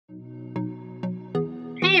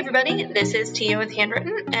Hey everybody, this is Tia with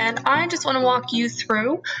Handwrytten, and I just want to walk you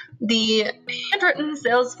through the Handwrytten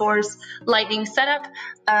Salesforce Lightning setup.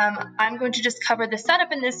 I'm going to just cover the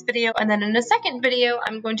setup in this video, and then in a second video,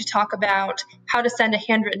 I'm going to talk about how to send a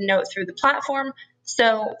handwritten note through the platform.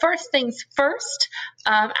 So first things first,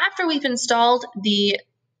 after we've installed the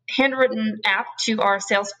Handwrytten app to our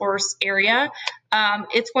Salesforce area,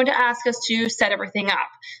 it's going to ask us to set everything up.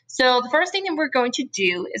 So the first thing that we're going to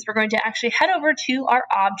do is we're going to actually head over to our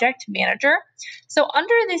object manager. So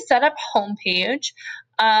under the setup homepage,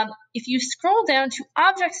 if you scroll down to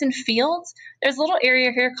objects and fields, there's a little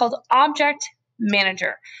area here called object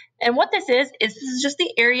manager. And what this is just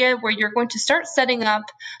the area where you're going to start setting up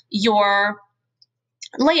your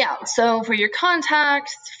layout. So for your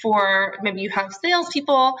contacts, for maybe you have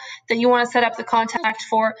salespeople that you want to set up the contact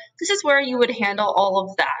for, this is where you would handle all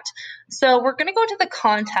of that. So we're going to go to the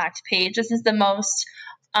contact page. This is the most,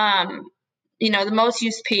 the most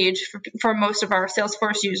used page for most of our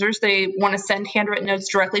Salesforce users. They want to send handwritten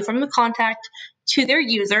notes directly from the contact to their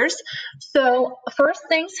users. So first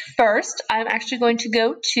things first, I'm actually going to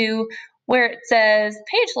go to where it says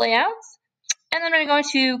page layouts. And then I'm going to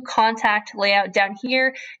go to contact layout down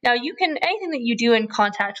here. Now anything that you do in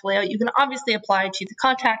contact layout, you can obviously apply to the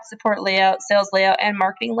contact, support layout, sales layout, and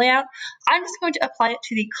marketing layout. I'm just going to apply it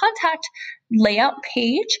to the contact layout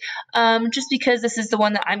page, just because this is the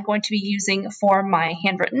one that I'm going to be using for my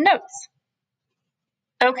handwritten notes.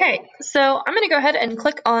 Okay, so I'm going to go ahead and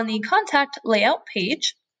click on the contact layout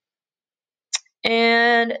page.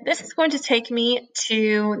 And this is going to take me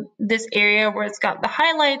to this area where it's got the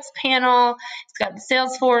highlights panel, it's got the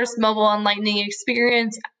Salesforce mobile and Lightning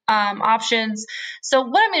experience options. So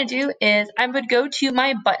what I'm going to do is I'm going to go to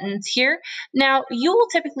my buttons here. Now you will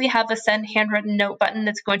typically have a send handwritten note button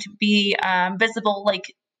that's going to be visible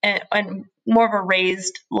like and more of a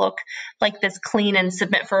raised look like this clean and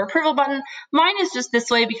submit for approval button. Mine is just this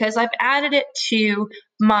way because I've added it to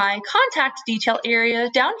my contact detail area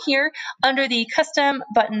down here under the custom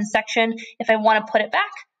button section. If I want to put it back,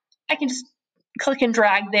 I can just click and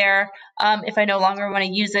drag there if I no longer want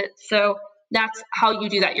to use it. So that's how you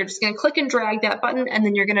do that. You're just going to click and drag that button, and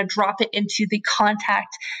then you're going to drop it into the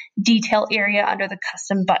contact detail area under the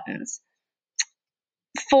custom buttons.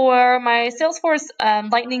 For my Salesforce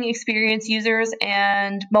Lightning experience users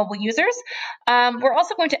and mobile users, we're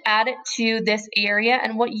also going to add it to this area.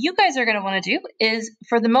 And what you guys are going to want to do is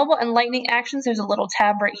for the mobile and Lightning actions, there's a little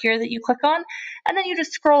tab right here that you click on, and then you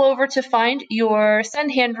just scroll over to find your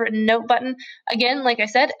send handwritten note button. Again, like I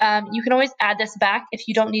said, you can always add this back if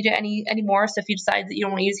you don't need it anymore. So if you decide that you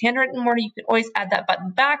don't want to use handwritten anymore, you can always add that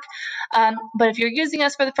button back. But if you're using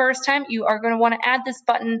us for the first time, you are going to want to add this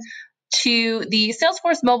button to the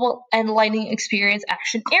Salesforce mobile and Lightning experience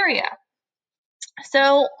action area.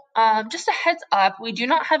 So just a heads up, we do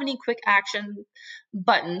not have any quick action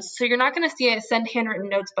buttons. So you're not going to see a send handwritten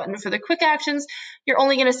notes button for the quick actions. You're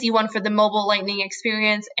only going to see one for the mobile Lightning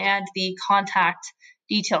experience and the contact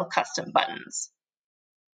detail custom buttons.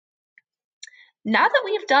 Now that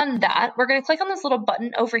we've done that, we're going to click on this little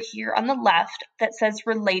button over here on the left that says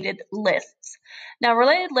Related Lists. Now,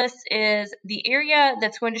 Related Lists is the area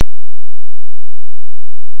that's going to